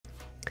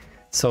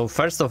So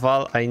first of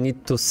all, I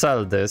need to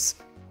sell this.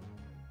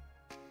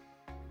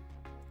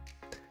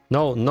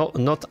 No,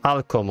 not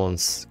all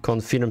commons.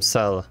 Confirm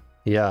sell.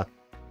 Yeah.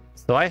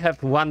 So I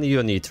have 1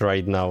 unit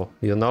right now,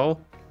 you know?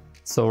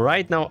 So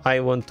right now I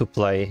want to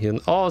play.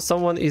 Oh,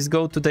 someone is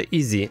go to the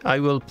easy. I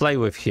will play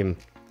with him.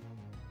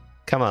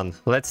 Come on,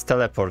 let's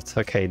teleport.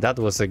 Okay, that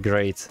was a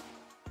great.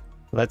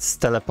 Let's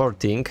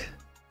teleporting.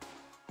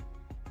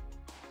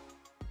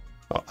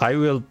 Oh, I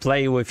will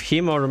play with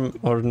him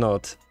or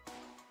not.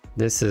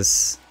 This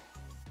is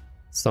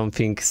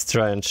something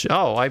strange.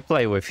 Oh, I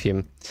play with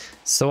him.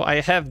 So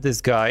I have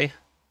this guy.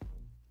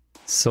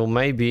 So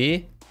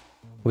maybe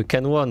we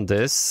can win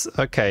this.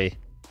 Okay.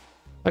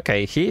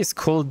 Okay, he is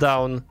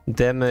cooldown,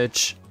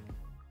 damage.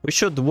 We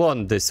should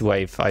win this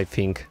wave, I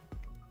think.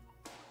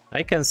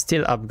 I can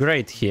still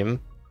upgrade him.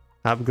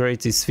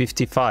 Upgrade is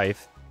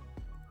 55.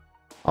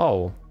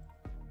 Oh.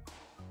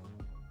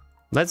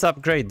 Let's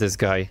upgrade this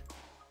guy.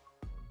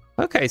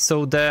 Okay,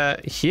 so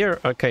here,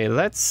 okay,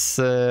 let's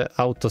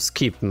auto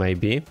skip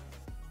maybe.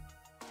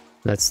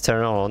 Let's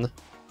turn on.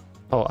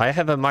 Oh, I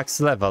have a max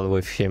level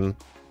with him.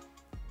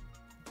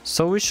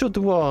 So we should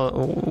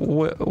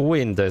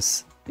win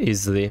this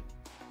easily.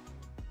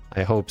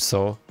 I hope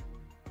so.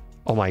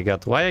 Oh my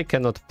god, why I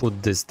cannot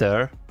put this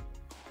there?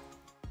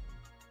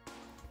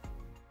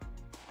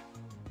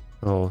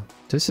 Oh,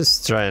 this is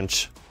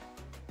strange.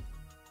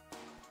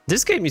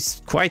 This game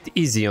is quite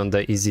easy on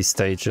the easy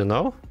stage, you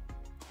know?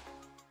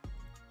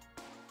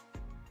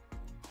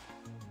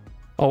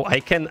 Oh, I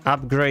can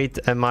upgrade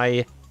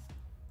my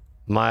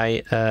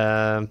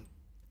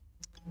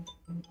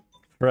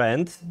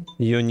friend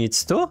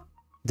units too?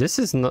 This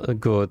is not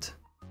good.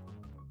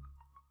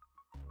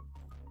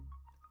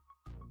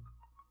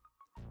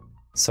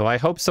 So I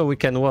hope so we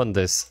can win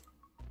this.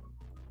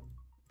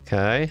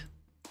 Okay.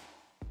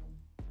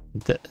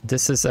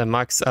 This is a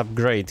max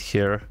upgrade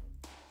here.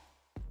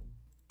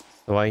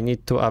 So I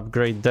need to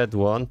upgrade that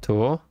one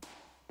too.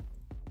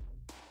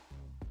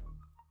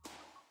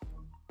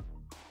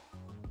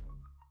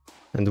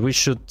 And we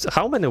should...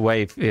 How many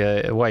waves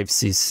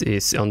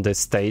is on this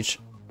stage?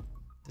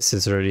 This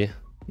is really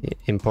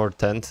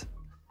important.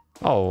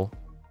 Oh.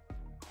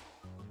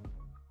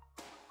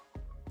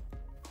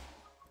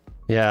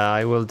 Yeah,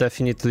 I will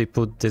definitely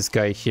put this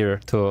guy here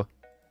too.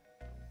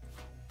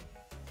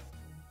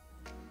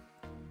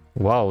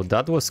 Wow,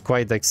 that was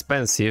quite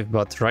expensive,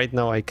 but right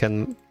now I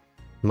can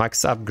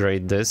max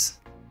upgrade this.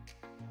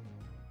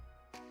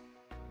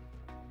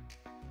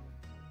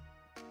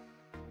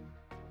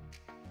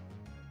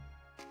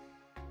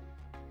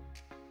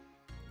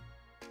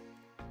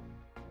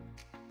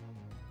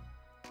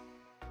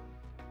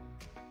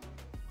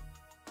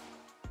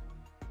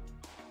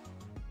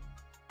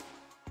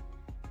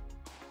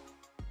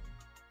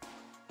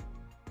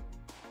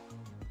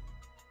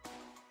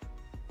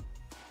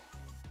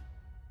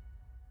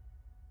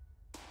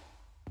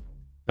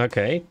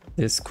 Okay,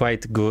 it's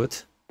quite good.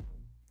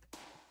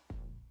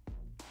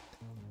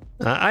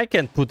 I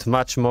can put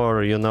much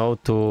more, you know,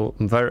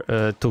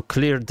 to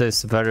clear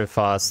this very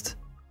fast.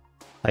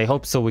 I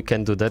hope so we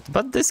can do that.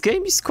 But this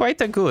game is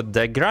quite a good.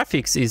 The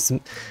graphics is...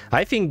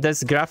 I think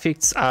these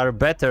graphics are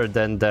better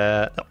than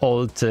the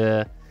old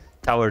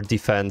tower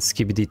defense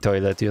Skibidi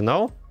Toilet, you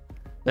know?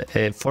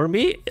 For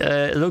me,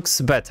 it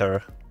looks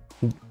better.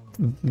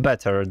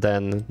 Better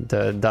than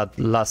that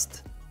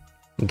last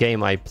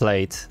game I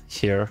played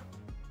here.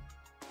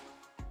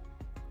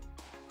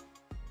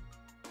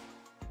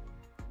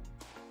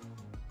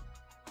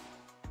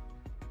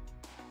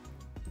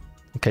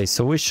 Okay,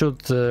 so we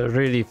should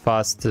really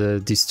fast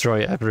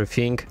destroy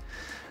everything,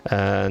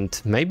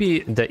 and maybe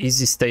the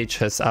easy stage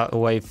has a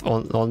wave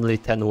only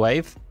 10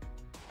 wave.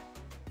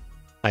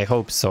 I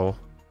hope so.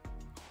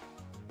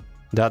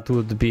 That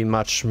would be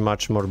much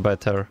more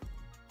better.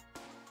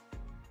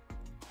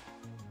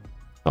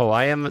 Oh,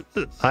 I am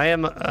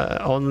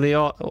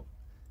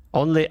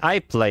only I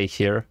play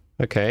here.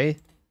 Okay.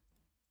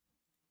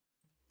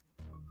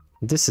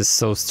 This is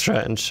so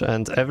strange,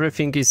 and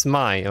everything is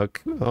mine.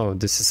 Okay. Oh,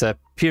 this is a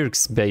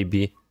Pirks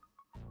baby.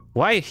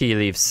 Why he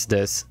leaves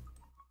this?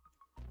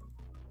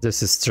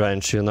 This is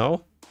strange, you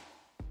know?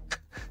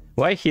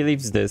 Why he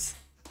leaves this?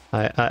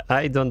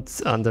 I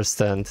don't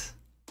understand.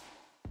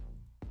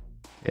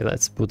 Okay,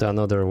 let's put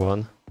another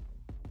one.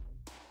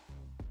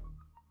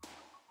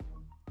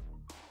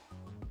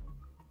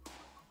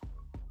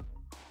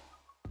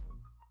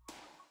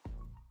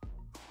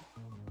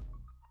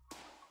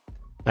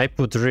 I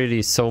put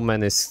really so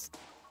many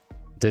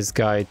this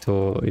guy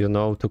to, you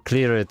know, to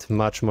clear it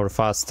much more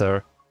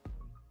faster.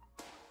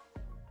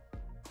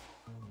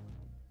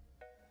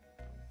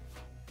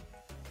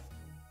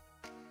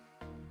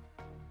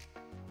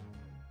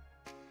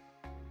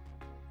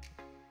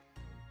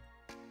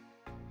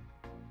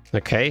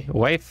 Okay,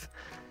 wave.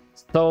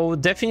 So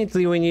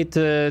definitely we need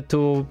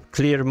to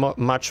clear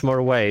much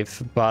more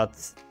wave,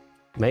 but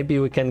maybe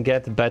we can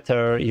get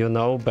better, you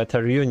know,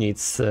 better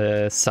units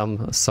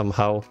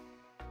somehow.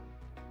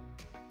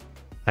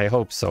 I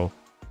hope so.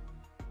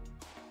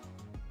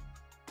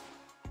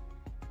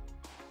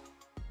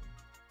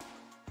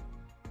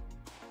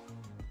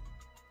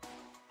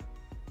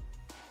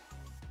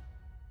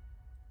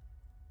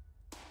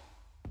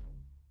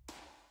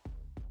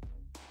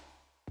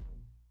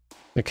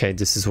 Okay,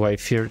 this is why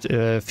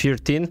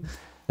 13.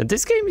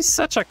 This game is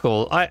such a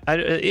cool.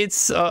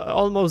 It's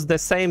almost the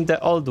same, the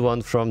old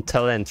one from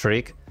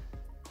Telentric,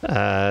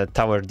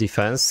 Tower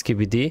Defense,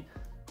 Skibidi,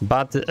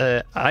 but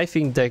I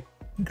think the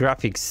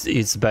graphics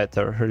is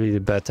better, really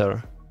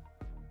better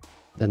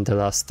than the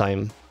last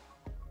time.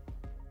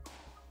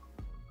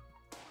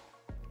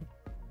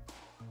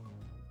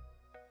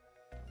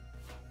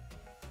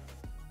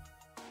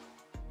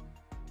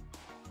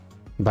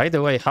 By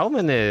the way, how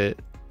many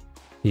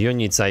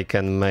units I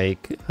can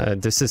make?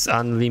 This is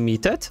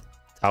unlimited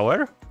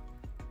tower.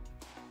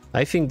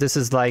 I think this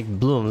is like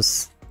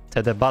blooms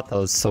to the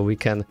battles, so we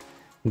can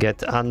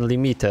get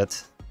unlimited.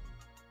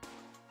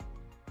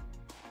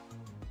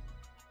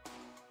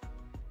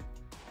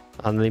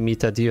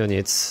 Unlimited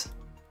units.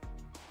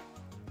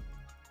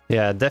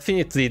 Yeah,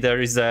 definitely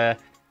there is a...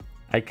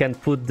 I can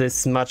put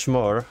this much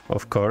more,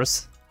 of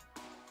course.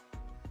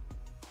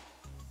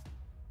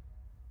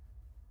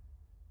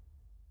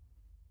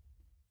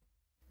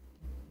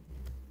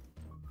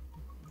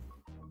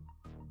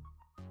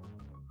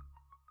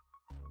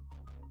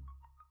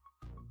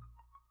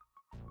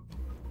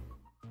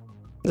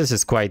 This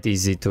is quite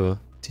easy to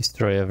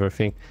destroy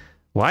everything.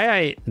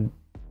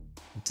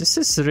 This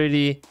is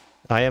really...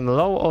 I am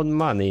low on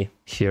money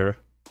here.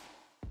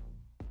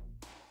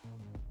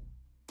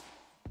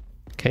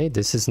 Okay,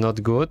 this is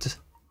not good.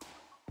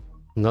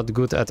 Not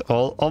good at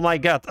all. Oh my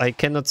god, I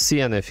cannot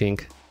see anything.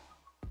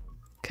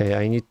 Okay,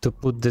 I need to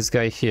put this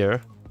guy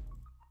here.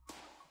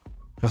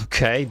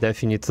 Okay,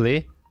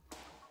 definitely.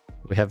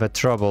 We have a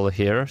trouble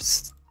here.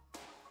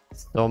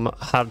 Some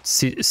hard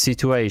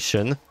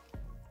situation.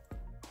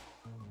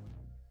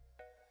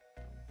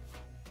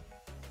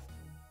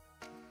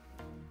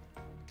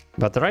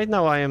 But right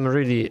now I am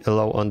really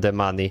low on the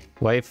money.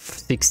 Wave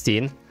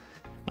 16.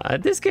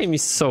 This game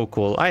is so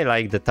cool. I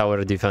like the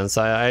tower defense.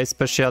 I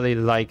especially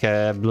like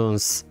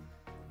Bloons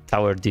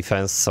tower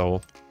defense,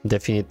 so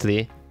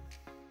definitely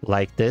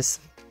like this.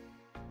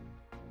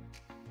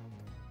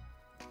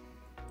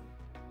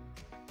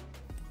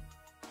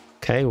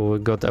 Okay, we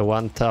got a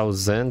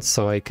 1000,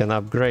 so I can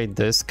upgrade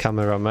this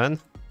cameraman.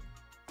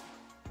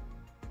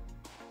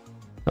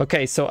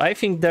 Okay, so I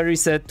think there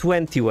is a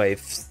 20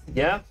 waves,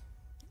 yeah?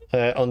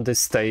 On this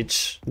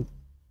stage,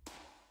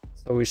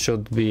 so we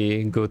should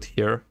be good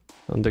here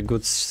on the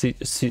good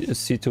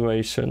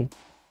situation.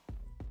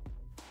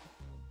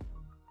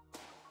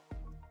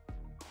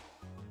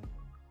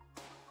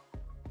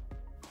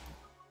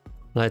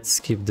 Let's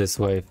skip this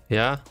wave,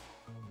 yeah.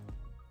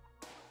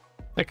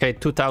 Okay,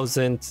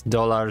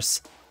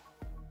 $2,000.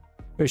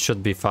 We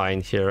should be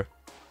fine here,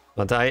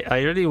 but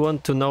I really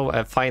want to know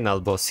a final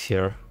boss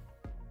here.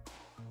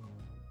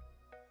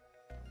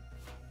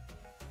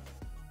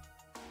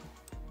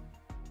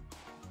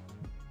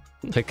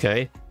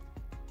 Okay,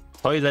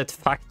 Toilet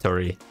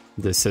Factory.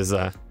 This is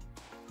a...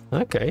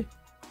 Okay.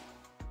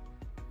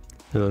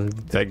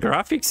 The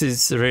graphics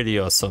is really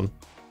awesome.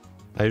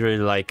 I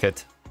really like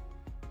it.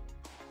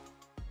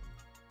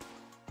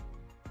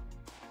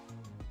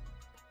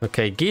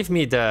 Okay, give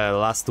me the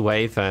last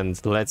wave and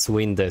let's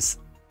win this.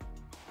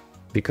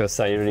 Because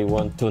I really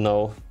want to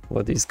know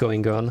what is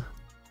going on.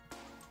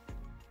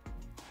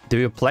 Do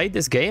you play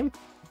this game?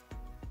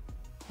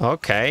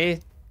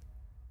 Okay.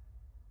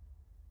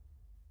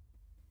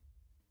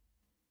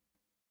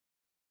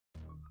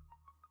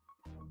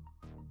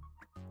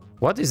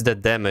 What is the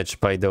damage,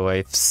 by the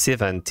way?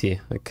 70.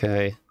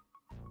 Okay.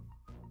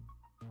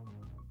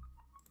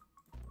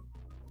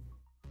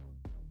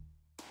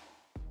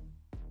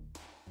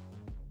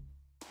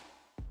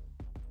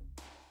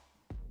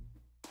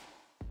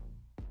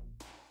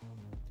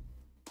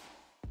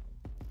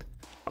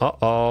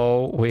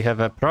 Uh-oh, we have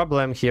a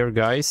problem here,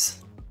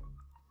 guys.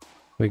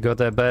 We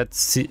got a bad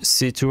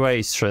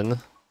situation.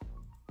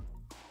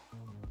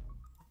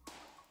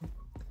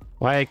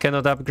 Why I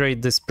cannot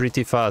upgrade this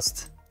pretty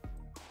fast?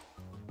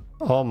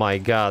 Oh my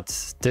god,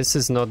 this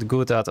is not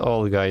good at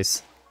all,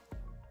 guys.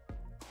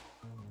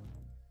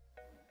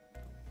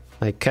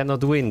 I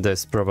cannot win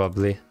this,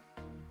 probably.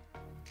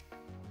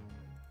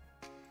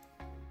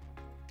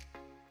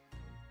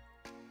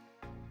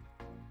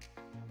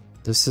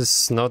 This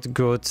is not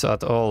good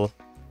at all.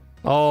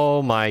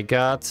 Oh my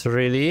god,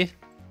 really?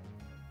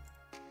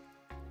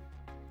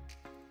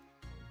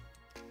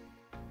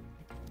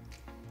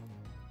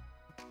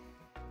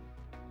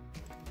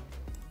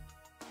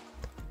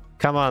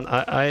 Come on,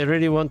 I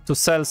really want to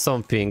sell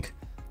something.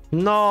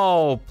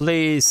 No,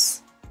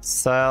 please.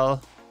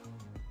 Sell.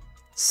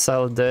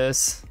 Sell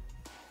this.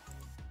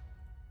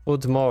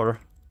 Put more.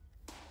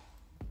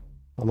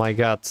 Oh my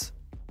god.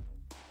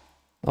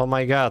 Oh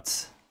my god.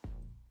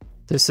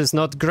 This is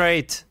not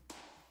great.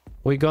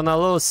 We're gonna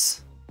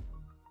lose.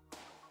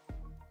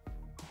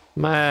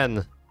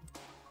 Man.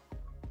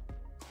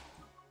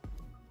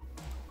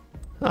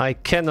 I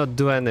cannot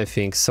do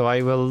anything, so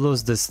I will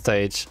lose this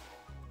stage.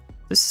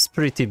 This is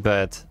pretty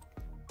bad.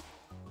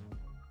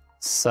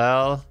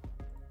 Sell.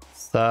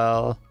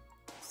 Sell.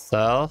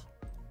 Sell.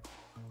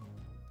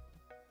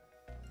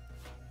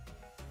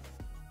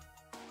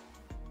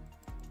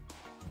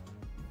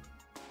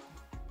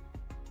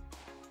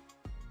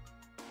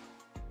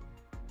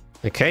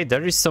 Okay,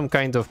 there is some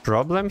kind of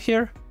problem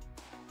here.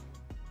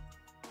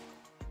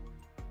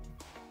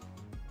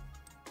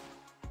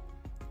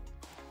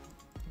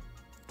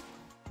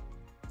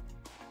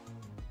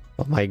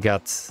 Oh my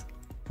god.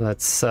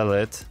 Let's sell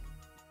it.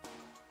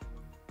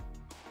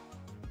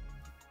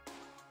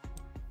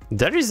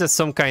 There is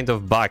some kind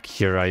of bug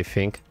here, I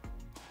think.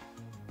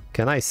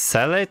 Can I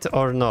sell it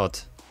or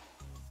not?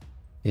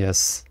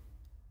 Yes.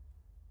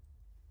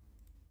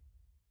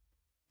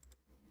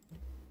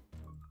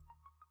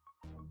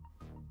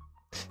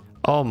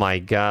 Oh my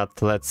god,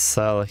 let's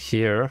sell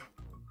here.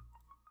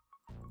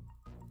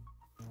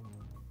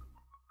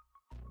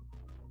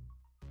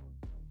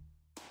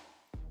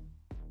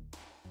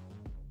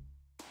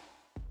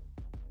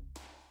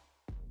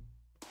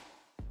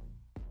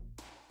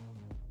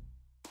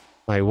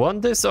 I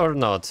want this or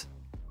not?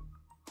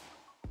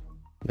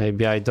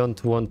 Maybe I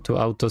don't want to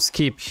auto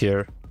skip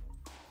here.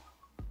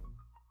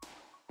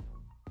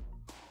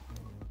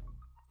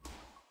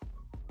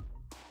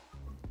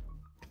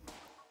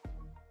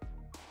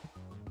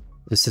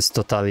 This is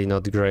totally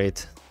not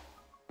great.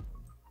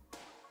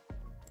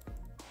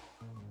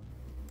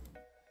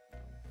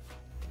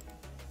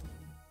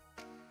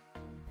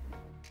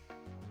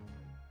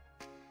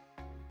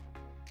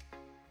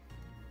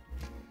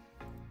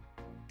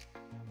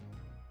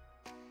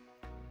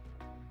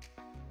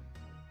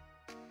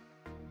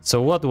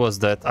 So what was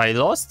that? I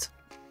lost?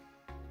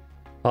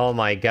 Oh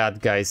my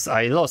god, guys,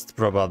 I lost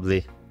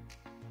probably.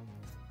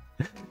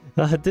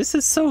 This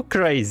is so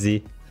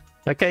crazy.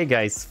 Okay,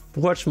 guys,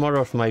 watch more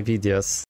of my videos.